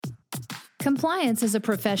Compliance is a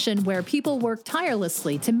profession where people work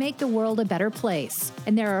tirelessly to make the world a better place.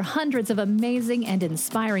 And there are hundreds of amazing and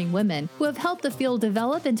inspiring women who have helped the field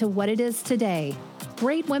develop into what it is today.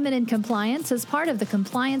 Great Women in Compliance is part of the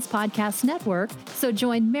Compliance Podcast Network, so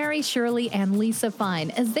join Mary Shirley and Lisa Fine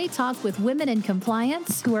as they talk with women in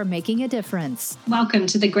compliance who are making a difference. Welcome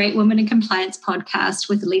to the Great Women in Compliance podcast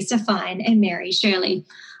with Lisa Fine and Mary Shirley.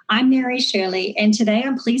 I'm Mary Shirley, and today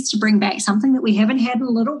I'm pleased to bring back something that we haven't had in a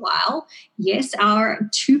little while. Yes, our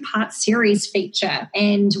two-part series feature.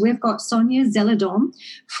 And we've got Sonia Zeledon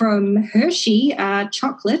from Hershey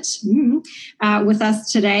Chocolate with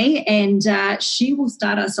us today. And she will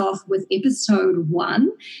start us off with episode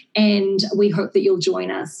 1. And we hope that you'll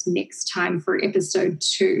join us next time for episode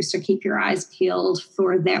 2. So keep your eyes peeled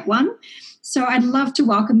for that one. So I'd love to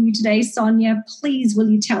welcome you today, Sonia. Please, will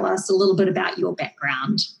you tell us a little bit about your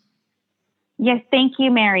background? Yes, thank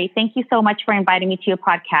you, Mary. Thank you so much for inviting me to your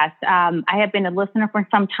podcast. I have been a listener for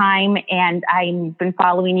some time, and I've been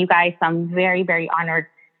following you guys. So I'm very, very honored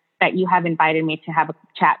that you have invited me to have a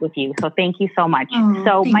chat with you. So thank you so much. Thank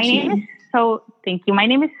you. My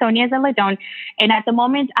name is Sonia Zeledon, and at the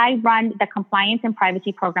moment, I run the compliance and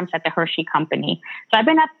privacy programs at the Hershey Company. So I've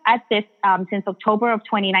been at this since October of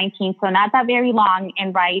 2019, so not that very long,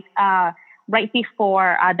 and right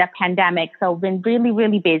before the pandemic. So I've been really,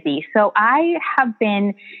 really busy. So I have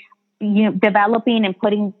been, developing and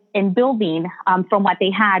putting and building from what they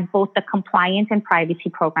had, both the compliance and privacy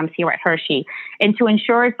programs here at Hershey. And to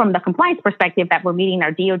ensure from the compliance perspective that we're meeting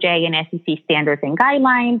our DOJ and SEC standards and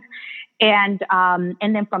guidelines. And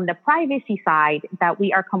then from the privacy side, that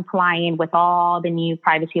we are complying with all the new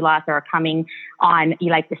privacy laws that are coming on,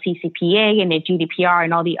 like the CCPA and the GDPR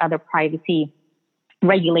and all the other privacy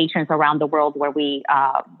regulations around the world where we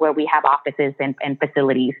have offices and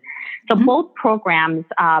facilities. So both programs,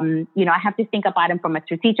 I have to think about them from a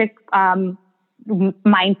strategic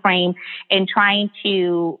mind frame and trying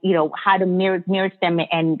to, how to merge them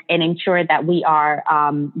and ensure that we are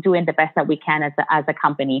doing the best that we can as a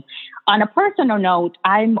company. On a personal note,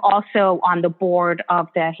 I'm also on the board of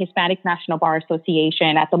the Hispanic National Bar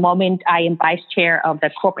Association. At the moment, I am vice chair of the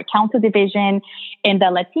Corporate Counsel Division and the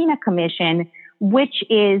Latina Commission, which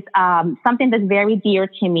is something that's very dear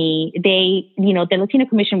to me. The Latino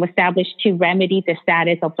Commission was established to remedy the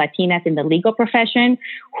status of Latinas in the legal profession,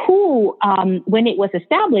 who, when it was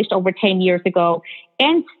established over 10 years ago,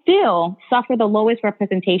 and still suffer the lowest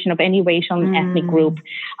representation of any racial and ethnic group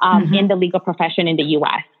in the legal profession in the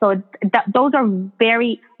U.S. So those are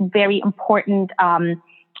very, very important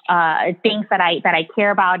things that I care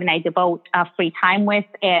about and I devote free time with.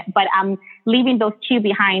 But I'm leaving those two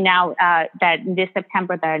behind now that this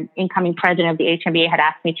September, the incoming president of the HNBA had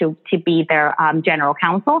asked me to be their general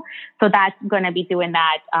counsel. So that's going to be doing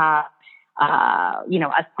that,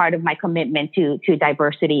 as part of my commitment to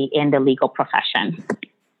diversity in the legal profession.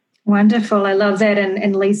 Wonderful. I love that.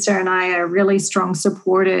 And Lisa and I are really strong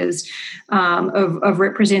supporters of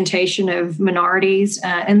representation of minorities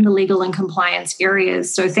in the legal and compliance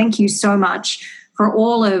areas. So thank you so much for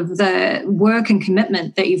all of the work and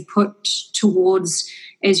commitment that you've put towards,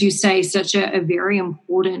 as you say, such a very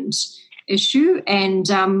important issue. And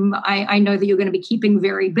I know that you're going to be keeping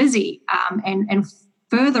very busy and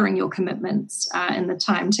furthering your commitments in the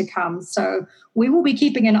time to come. So we will be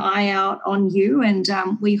keeping an eye out on you, and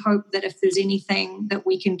we hope that if there's anything that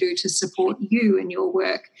we can do to support you in your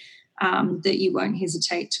work, that you won't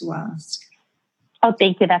hesitate to ask. Oh,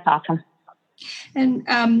 thank you. That's awesome.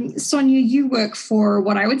 And Sonia, you work for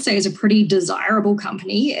what I would say is a pretty desirable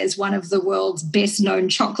company as one of the world's best-known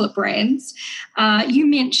chocolate brands. You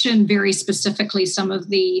mentioned very specifically some of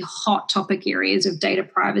the hot topic areas of data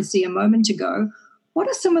privacy a moment ago. What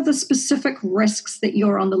are some of the specific risks that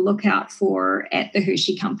you're on the lookout for at the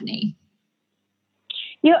Hershey Company?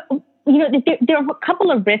 There are a couple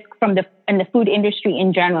of risks in the food industry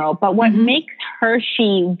in general, but what makes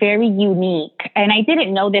Hershey very unique, and I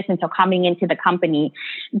didn't know this until coming into the company,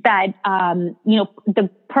 that the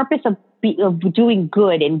purpose of doing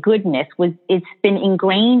good and goodness it's been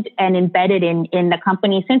ingrained and embedded in the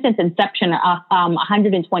company since its inception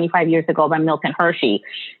 125 years ago by Milton Hershey.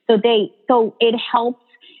 So it helps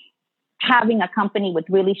having a company with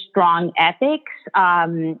really strong ethics,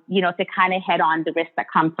 to kind of head on the risks that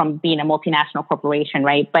come from being a multinational corporation,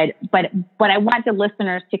 right? But what I want the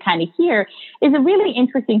listeners to kind of hear is a really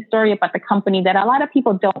interesting story about the company that a lot of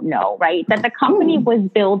people don't know, right? That the company was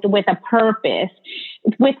built with a purpose,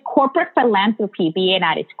 with corporate philanthropy being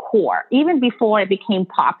at its core, even before it became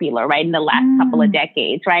popular, right? In the last couple of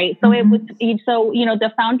decades, right? So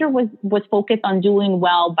the founder was focused on doing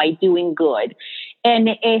well by doing good. And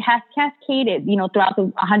it has cascaded, throughout the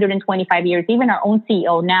 125 years. Even our own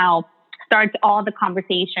CEO now starts all the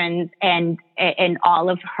conversations and all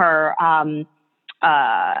of her,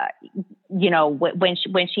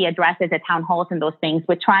 when she addresses at town halls and those things,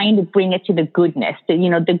 we're trying to bring it to the goodness,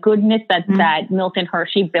 the goodness that Milton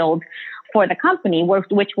Hershey built for the company,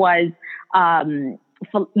 which was,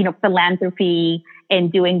 philanthropy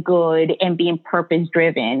and doing good and being purpose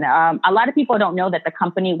driven. A lot of people don't know that the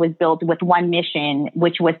company was built with one mission,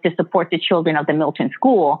 which was to support the children of the Milton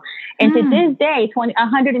School. And to this day,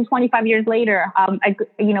 125 years later,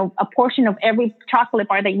 a portion of every chocolate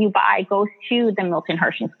bar that you buy goes to the Milton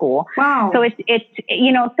Hershey School. Wow. So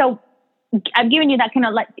so I've given you that kind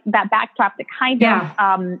of that backdrop to kind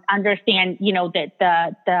of understand,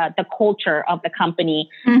 the culture of the company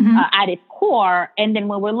at its core. And then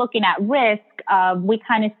when we're looking at risk, we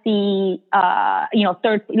kind of see, a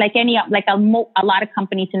lot of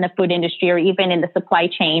companies in the food industry or even in the supply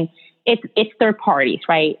chain, it's third parties,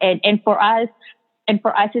 right? And for us,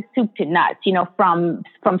 it's soup to nuts, from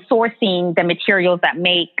sourcing the materials that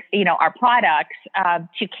make, our products,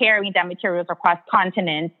 to carrying the materials across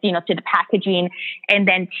continents, to the packaging, and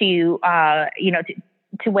then to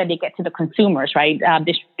when they get to the consumers, right?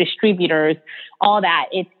 Distributors, all that.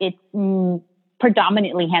 It's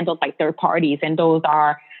predominantly handled by third parties. And those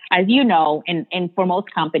are, as you know, and for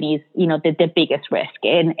most companies, the biggest risk.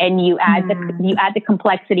 And you add the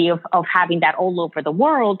complexity of having that all over the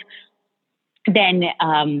world, then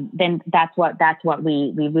that's what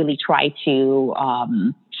we really try to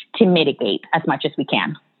mitigate as much as we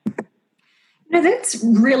can. That's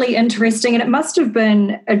really interesting. And it must have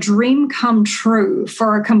been a dream come true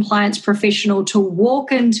for a compliance professional to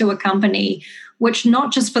walk into a company which,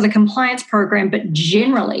 not just for the compliance program, but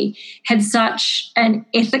generally had such an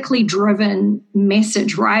ethically driven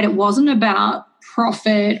message, right? It wasn't about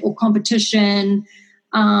profit or competition.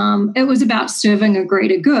 It was about serving a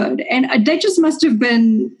greater good. And that just must have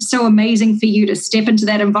been so amazing for you to step into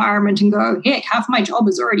that environment and go, heck, half my job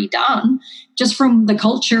is already done just from the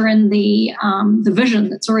culture and the vision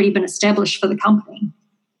that's already been established for the company.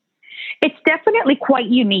 It's definitely quite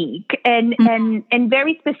unique and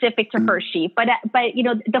very specific to Hershey. But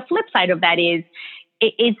the flip side of that is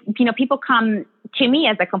people come to me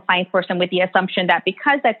as a compliance person with the assumption that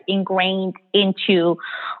because that's ingrained into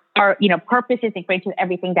our, purpose is ingrained into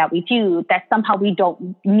everything that we do, that somehow we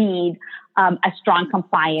don't need a strong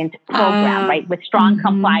compliance program, right? With strong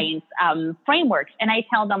compliance frameworks. And I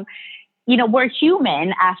tell them, we're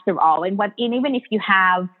human after all. And even if you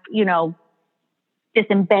have, this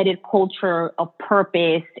embedded culture of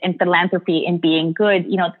purpose and philanthropy and being good,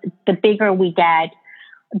 the bigger we get,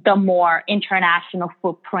 the more international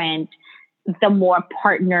footprint, the more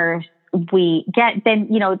partners we get, then,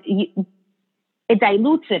 it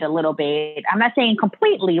dilutes it a little bit. I'm not saying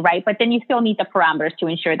completely, right? But then you still need the parameters to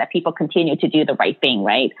ensure that people continue to do the right thing,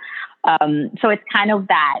 right? So it's kind of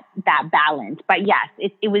that balance. But yes,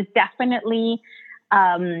 it was definitely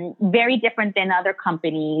very different than other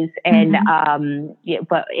companies, and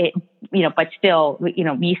but still,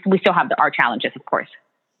 we still have our challenges, of course.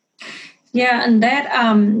 Yeah, and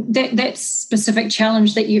that specific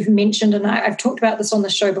challenge that you've mentioned, and I've talked about this on the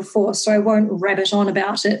show before, so I won't rabbit on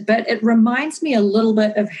about it, but it reminds me a little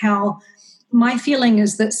bit of how my feeling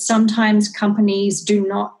is that sometimes companies do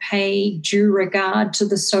not pay due regard to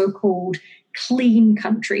the so-called clean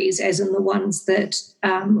countries, as in the ones that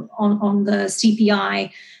on the CPI,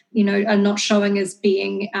 are not showing as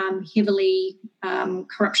being heavily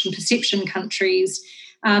corruption perception countries.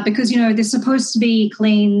 Because, they're supposed to be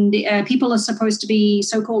clean, people are supposed to be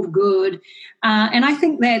so-called good. And I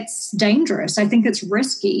think that's dangerous. I think it's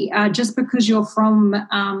risky. Just because you're from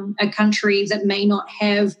a country that may not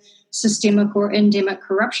have systemic or endemic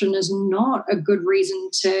corruption is not a good reason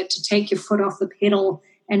to take your foot off the pedal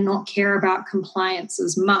and not care about compliance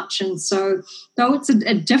as much. And so, though it's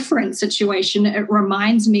a different situation, it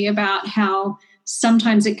reminds me about how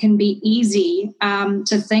sometimes it can be easy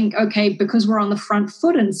to think, okay, because we're on the front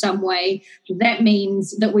foot in some way, that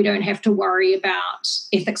means that we don't have to worry about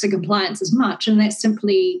ethics and compliance as much. And that's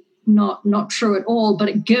simply not true at all, but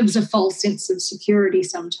it gives a false sense of security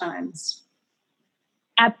sometimes.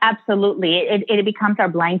 Absolutely. It becomes our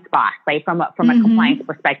blind spot, right? From a compliance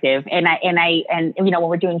perspective. And when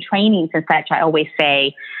we're doing trainings and such, I always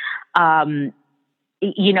say,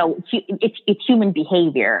 it's human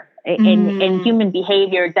behavior. And human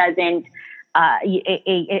behavior doesn't,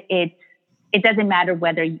 it doesn't matter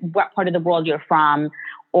what part of the world you're from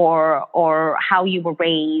or how you were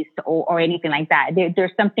raised or anything like that.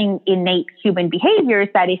 There's something innate human behaviors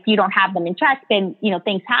that if you don't have them in check, then,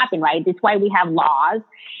 things happen, right? It's why we have laws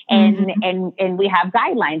and we have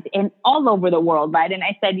guidelines all over the world, right? And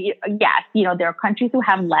I said, yes, there are countries who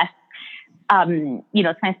have less,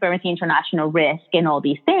 transparency, international risk and all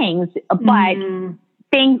these things, but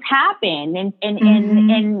things happen and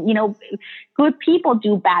good people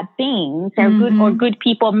do bad things or good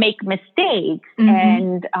people make mistakes.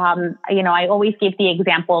 And, I always give the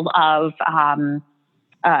example of, the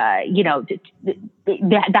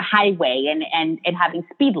highway and having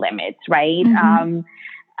speed limits, right?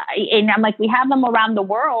 And I'm like, we have them around the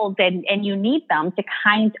world and you need them to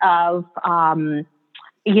kind of,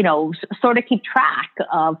 sort of keep track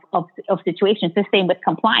of situations. The same with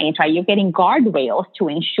compliance, right? You're getting guardrails to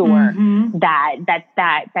ensure that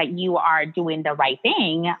you are doing the right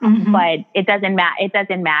thing, but it doesn't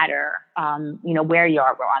matter, where you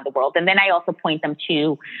are around the world. And then I also point them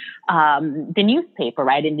to the newspaper,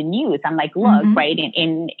 right? In the news, I'm like, look, right,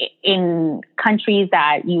 in countries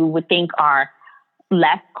that you would think are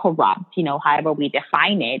less corrupt, however we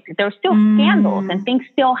define it, there's still scandals and things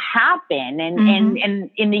still happen. And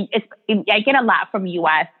I get a lot from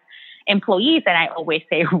U.S. employees, and I always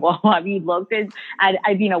say, well, have you looked at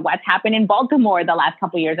what's happened in Baltimore the last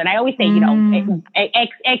couple of years? And I always say,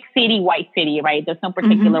 X city, white city, right? There's no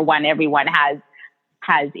particular one. Everyone has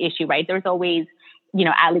issue, right? There's always,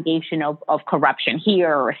 allegation of corruption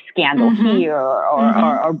here or scandal here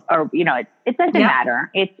or it doesn't matter.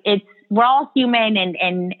 It's we're all human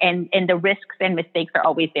and the risks and mistakes are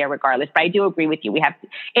always there regardless. But I do agree with you. I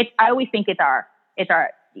always think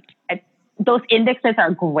those indexes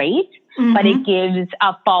are great, but it gives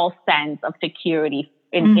a false sense of security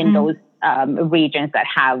in those regions that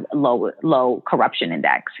have low corruption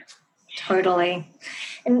index. Totally.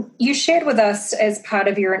 And you shared with us as part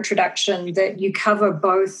of your introduction that you cover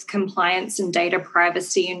both compliance and data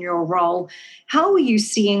privacy in your role. How are you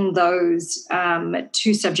seeing those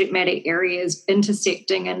two subject matter areas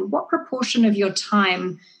intersecting, and what proportion of your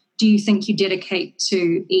time do you think you dedicate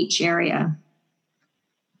to each area?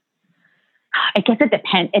 I guess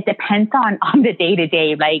it depends on the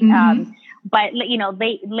day-to-day, right? But,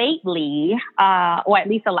 lately, or at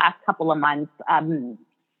least the last couple of months,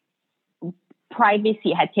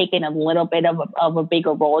 privacy had taken a little bit of a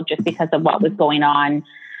bigger role just because of what was going on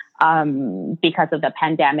because of the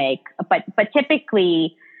pandemic. But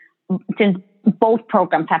typically, since both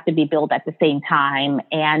programs have to be built at the same time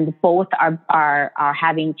and both are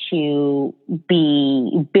having to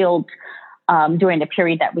be built during the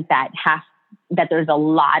period that there's a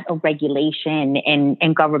lot of regulation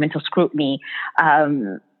and governmental scrutiny,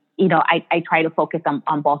 I try to focus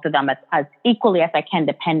on both of them as equally as I can,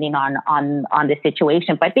 depending on the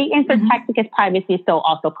situation. But they intersect because privacy is still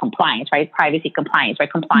also compliance, right? Privacy compliance,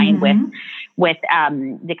 right? Complying with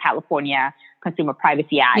the California Consumer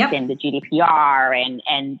Privacy Act and the GDPR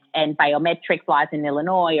and biometric laws in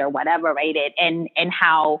Illinois or whatever, right? And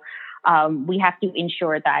how we have to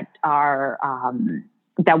ensure that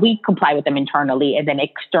that we comply with them internally, and then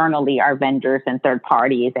externally our vendors and third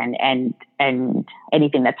parties and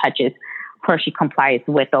anything that touches Hershey complies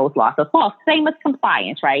with those laws as well. Same with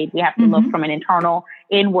compliance, right? We have to look from an internal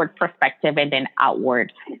inward perspective and then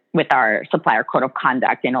outward with our supplier code of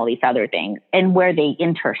conduct and all these other things. And where they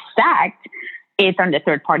intersect is on the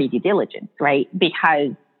third party due diligence, right?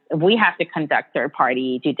 Because we have to conduct third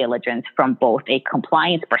party due diligence from both a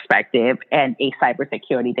compliance perspective and a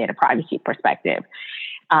cybersecurity data privacy perspective.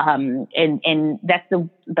 And that's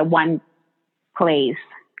the one place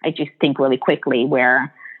I just think really quickly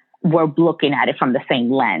where we're looking at it from the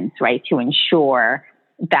same lens, right? To ensure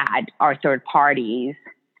that our third parties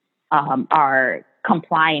are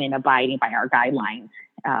complying and abiding by our guidelines,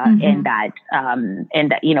 and that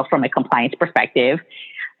from a compliance perspective,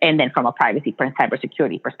 and then from a privacy and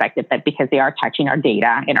cybersecurity perspective, that because they are touching our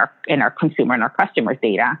data and our consumer and our customers'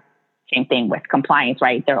 data. Same thing with compliance,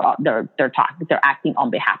 right? They're acting on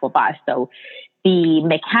behalf of us. So the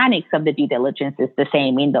mechanics of the due diligence is the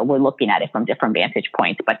same, even though we're looking at it from different vantage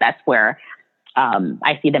points. But that's where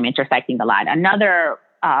I see them intersecting a lot. Another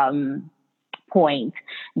point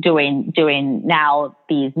during now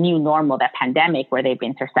these new normal, that pandemic where they've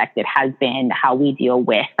intersected, has been how we deal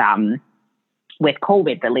with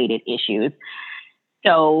COVID related issues.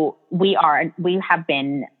 So we have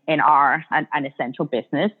been an essential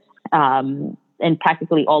business. And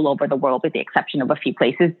practically all over the world, with the exception of a few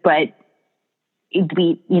places. But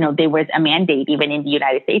there was a mandate even in the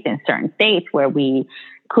United States in certain states where we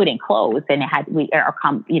couldn't close, and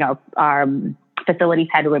our facilities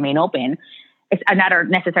had to remain open. it's not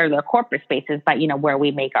necessarily our corporate spaces, but, where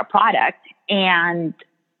we make our product. And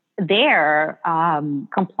there,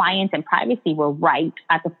 compliance and privacy were right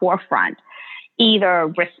at the forefront, either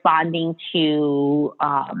responding to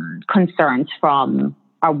concerns from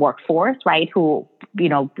our workforce, right? Who,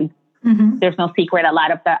 there's no secret. A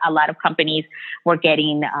lot of companies were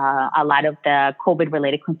getting a lot of the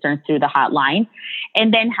COVID-related concerns through the hotline,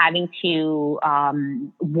 and then having to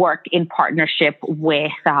work in partnership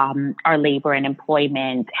with our labor and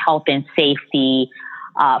employment, health and safety,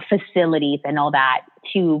 facilities, and all that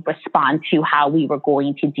to respond to how we were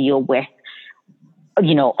going to deal with,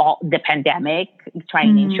 all the pandemic,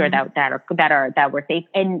 trying to ensure that we're safe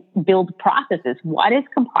and build processes. What is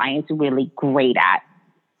compliance really great at?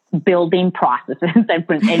 Building processes and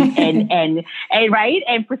procedures. And so I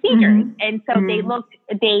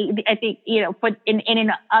think,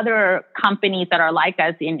 in other companies that are like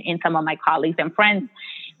us, in some of my colleagues and friends,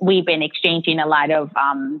 we've been exchanging a lot of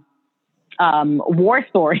war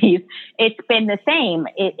stories. It's been the same.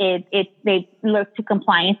 They look to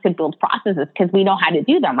compliance to build processes because we know how to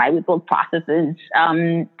do them, right? We build processes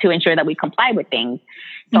to ensure that we comply with things.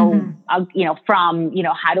 So, from,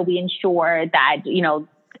 how do we ensure that,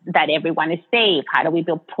 that everyone is safe? How do we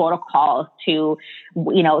build protocols to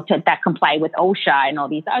that comply with OSHA and all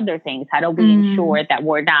these other things? How do we ensure that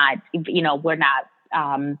we're not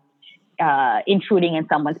intruding in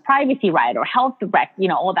someone's privacy right or health direct,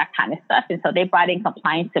 all that kind of stuff. And so they brought in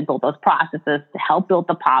compliance to build those processes, to help build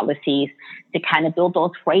the policies, to kind of build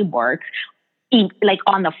those frameworks, like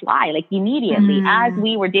on the fly, like immediately as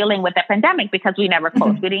we were dealing with the pandemic, because we never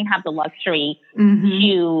closed. We didn't have the luxury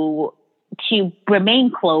to remain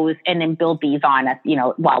closed and then build these on us,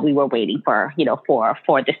 while we were waiting for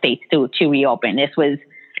the states to reopen. This was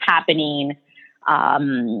happening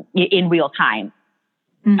in real time.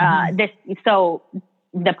 So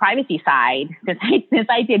the privacy side, since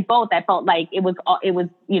I did both, I felt like it was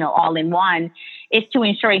all in one, is to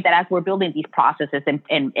ensuring that as we're building these processes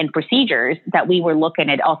and procedures, that we were looking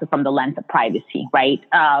at also from the lens of privacy, right?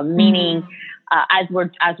 Meaning, as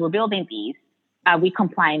we're building these, are we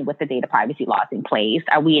complying with the data privacy laws in place?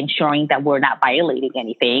 Are we ensuring that we're not violating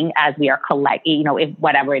anything as we are collecting, if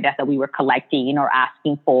whatever it is that we were collecting or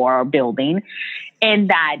asking for or building? And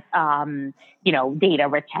that, data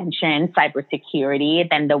retention, cybersecurity,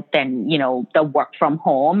 then the work from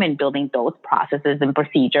home and building those processes and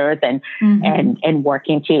procedures and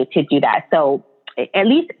working to do that. So at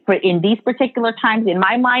least in these particular times, in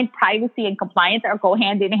my mind, privacy and compliance go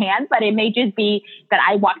hand in hand, but it may just be that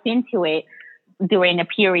I walked into it during a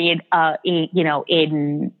period,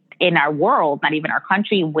 in our world, not even our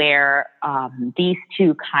country, where these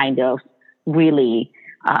two kind of really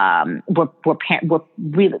were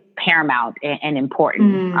really paramount and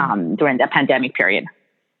important during the pandemic period.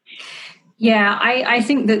 Yeah, I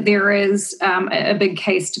think that there is a big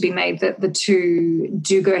case to be made that the two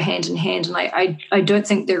do go hand in hand, and I don't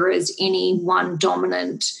think there is any one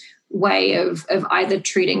dominant way of either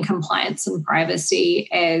treating compliance and privacy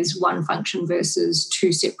as one function versus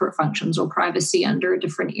two separate functions, or privacy under a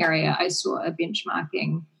different area. I saw a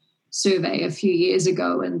benchmarking survey a few years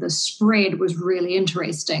ago, and the spread was really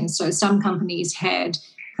interesting. So some companies had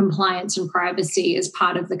compliance and privacy as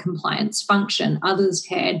part of the compliance function. Others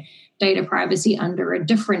had data privacy under a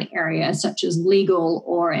different area, such as legal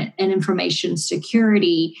or an information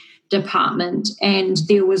security department, and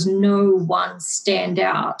there was no one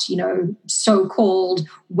standout, so-called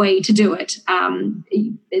way to do it.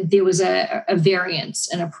 There was a variance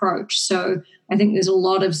in approach. So I think there's a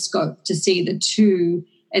lot of scope to see the two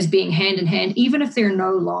as being hand in hand, even if they're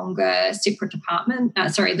no longer separate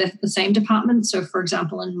the same department. So for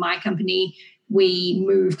example, in my company, we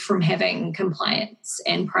moved from having compliance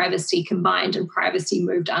and privacy combined, and privacy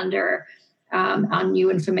moved under our new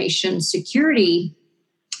information security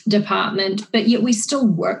department, but yet we still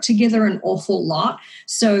work together an awful lot.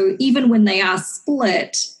 So even when they are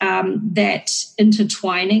split, that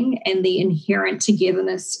intertwining and the inherent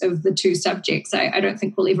togetherness of the two subjects, I don't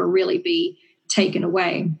think will ever really be taken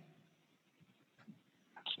away.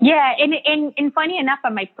 Yeah, and funny enough,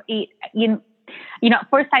 on my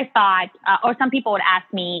first I thought, or some people would ask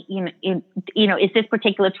me, is this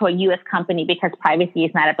particular to a U.S. company because privacy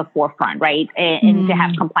is not at the forefront, right? And to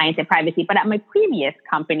have compliance and privacy. But at my previous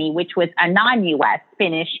company, which was a non-U.S.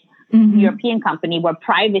 Finnish European company, where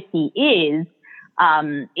privacy is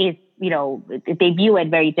they view it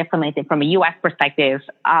very differently. I think from a U.S. perspective,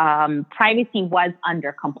 privacy was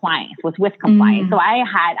under compliance, was with compliance. So I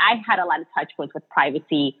had a lot of touch points with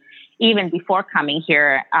privacy even before coming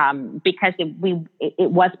here, because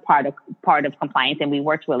it was part of compliance, and we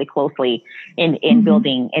worked really closely in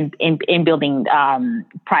building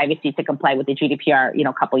privacy to comply with the GDPR,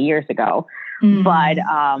 a couple of years ago. But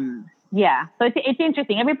yeah, so it's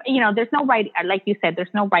interesting. There's no right, like you said,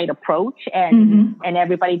 there's no right approach, and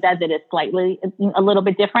everybody does it a little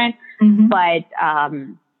bit different. But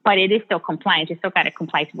it is still compliance. You still got to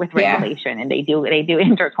comply with regulation, and they do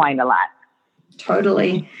intertwine a lot.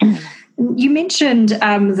 Totally. You mentioned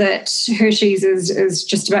that Hershey's is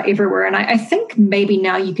just about everywhere, and I think maybe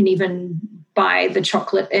now you can even buy the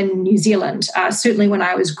chocolate in New Zealand. Certainly when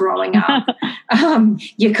I was growing up,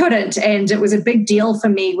 you couldn't, and it was a big deal for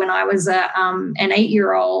me when I was an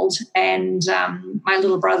 8-year-old, and my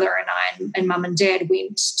little brother and I and mum and dad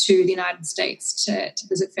went to the United States to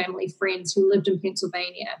visit family friends who lived in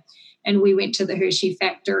Pennsylvania, and we went to the Hershey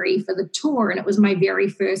factory for the tour, and it was my very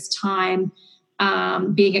first time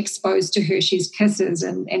being exposed to Hershey's Kisses,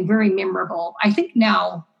 and very memorable. I think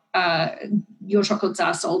now your chocolates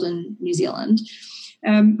are sold in New Zealand.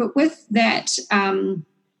 But with that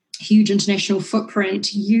huge international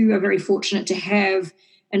footprint, you are very fortunate to have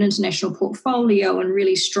an international portfolio and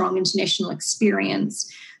really strong international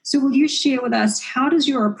experience. So will you share with us, how does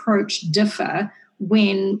your approach differ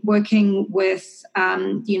when working with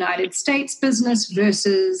the United States business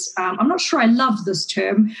versus, I'm not sure I love this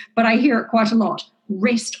term, but I hear it quite a lot,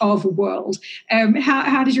 rest of world.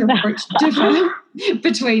 How does your approach differ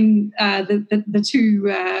between the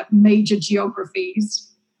two major geographies?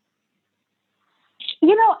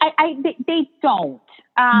 They don't,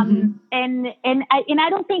 and I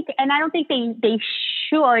don't think they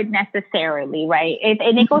should necessarily, right?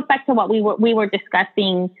 And it goes back to what we were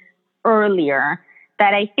discussing earlier,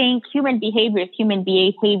 that I think human behavior is human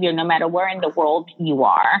behavior no matter where in the world you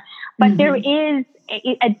are. But there is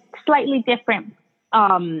a slightly different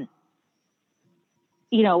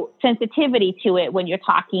sensitivity to it when you're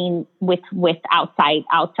talking with outside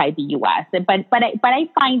the U.S. But I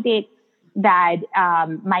find it that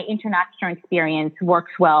my international experience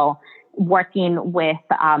works well working with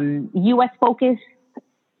U.S. focused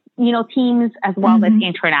teams as well as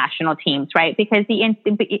international teams, right? Because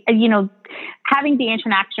having the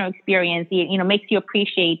international experience, makes you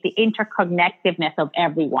appreciate the interconnectedness of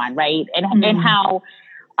everyone, right? And how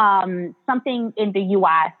something in the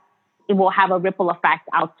U.S. it will have a ripple effect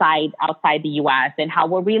outside the U.S. and how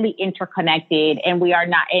we're really interconnected, and we are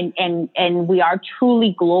not, and we are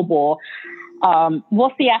truly global.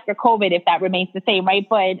 We'll see after COVID if that remains the same, right?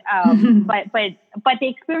 But the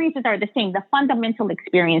experiences are the same. The fundamental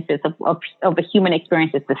experiences of a human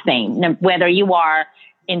experience is the same, whether you are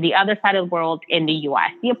in the other side of the world, in the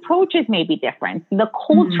U.S. The approaches may be different, the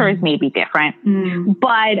cultures may be different,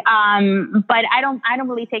 but I don't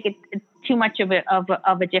really take it too much of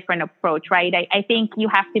a different approach, right? I think you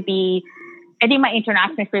have to be. I think my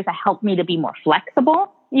international experience has helped me to be more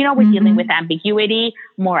flexible, with dealing with ambiguity,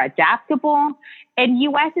 more adaptable. And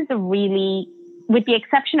U.S. is with the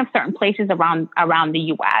exception of certain places around the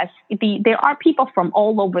U.S., there are people from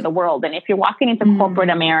all over the world. And if you're walking into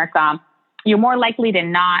corporate America, you're more likely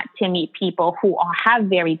than not to meet people who have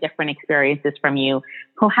very different experiences from you,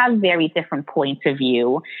 who have very different points of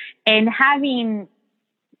view. And having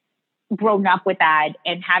grown up with that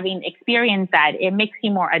and having experienced that, it makes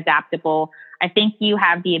you more adaptable. I think you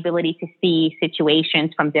have the ability to see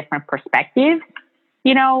situations from different perspectives.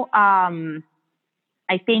 I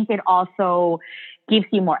think it also gives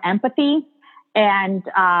you more empathy and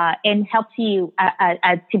helps you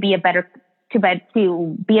to be a better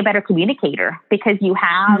communicator, because you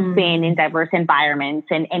have been in diverse environments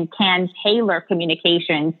and can tailor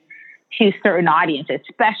communications to certain audiences,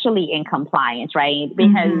 especially in compliance, right?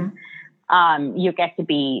 Because you get to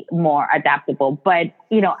be more adaptable. But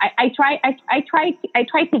I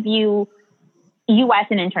try to view U.S.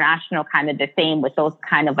 and international kind of the same, with those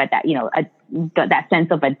kind of that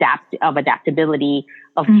sense of adaptability,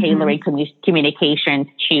 of tailoring communications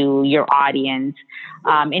to your audience,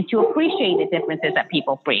 and to appreciate the differences that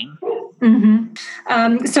people bring.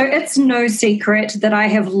 So it's no secret that I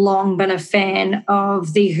have long been a fan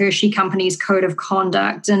of the Hershey Company's Code of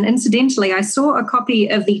Conduct. And incidentally, I saw a copy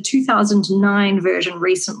of the 2009 version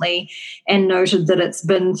recently and noted that it's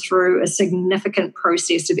been through a significant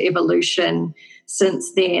process of evolution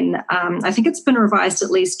since then. I think it's been revised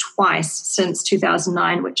at least twice since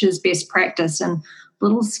 2009, which is best practice. And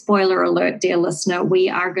little spoiler alert, dear listener, we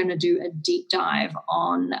are going to do a deep dive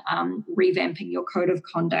on revamping your code of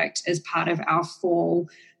conduct as part of our fall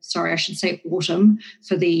I should say autumn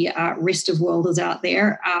for the rest of Worlders out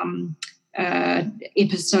there,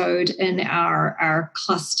 episode in our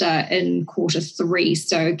cluster in Q3.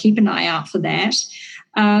 So keep an eye out for that.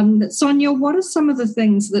 Sonia, what are some of the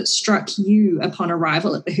things that struck you upon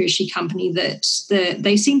arrival at the Hershey Company that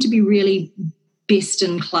they seem to be really best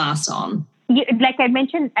in class on? Yeah, like I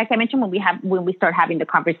mentioned when we start having the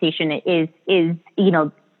conversation, is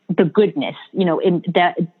the goodness, in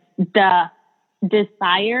the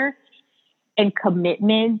desire and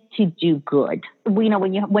commitment to do good. I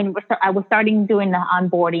was starting doing the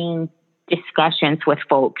onboarding discussions with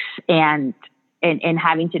folks and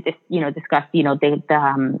having to discuss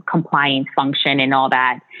the compliance function and all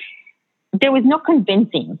that. There was no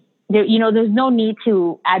convincing. There's no need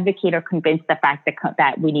to advocate or convince the fact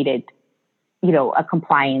that we needed a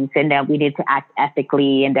compliance and that we needed to act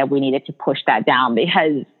ethically and that we needed to push that down,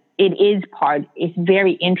 because it's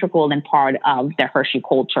very integral and part of the Hershey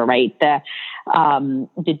culture, right? The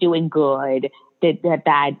doing good,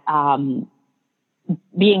 that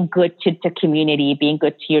being good to the community, being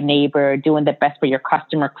good to your neighbor, doing the best for your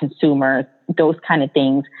customer, consumers, those kind of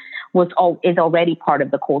things is already part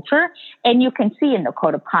of the culture. And you can see in the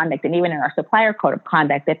code of conduct and even in our supplier code of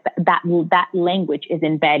conduct that language is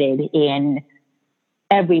embedded in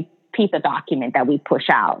every piece of document that we push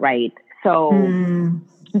out, right? So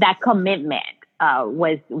that commitment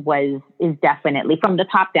is definitely from the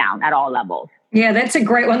top down at all levels. Yeah, that's a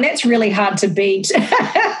great one. That's really hard to beat.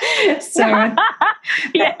 So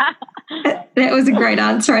yeah. That was a great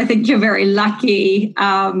answer. I think you're very lucky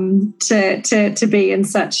to be in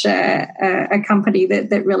such a company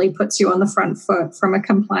that really puts you on the front foot from a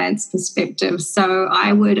compliance perspective. So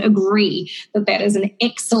I would agree that is an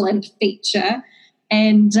excellent feature.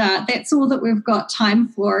 And that's all that we've got time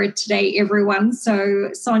for today, everyone.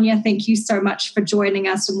 So, Sonia, thank you so much for joining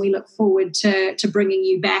us, and we look forward to bringing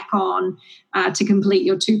you back on to complete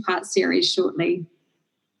your 2-part series shortly.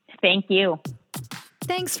 Thank you.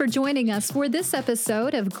 Thanks for joining us for this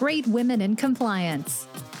episode of Great Women in Compliance.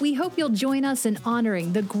 We hope you'll join us in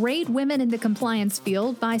honoring the great women in the compliance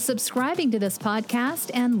field by subscribing to this podcast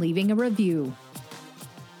and leaving a review.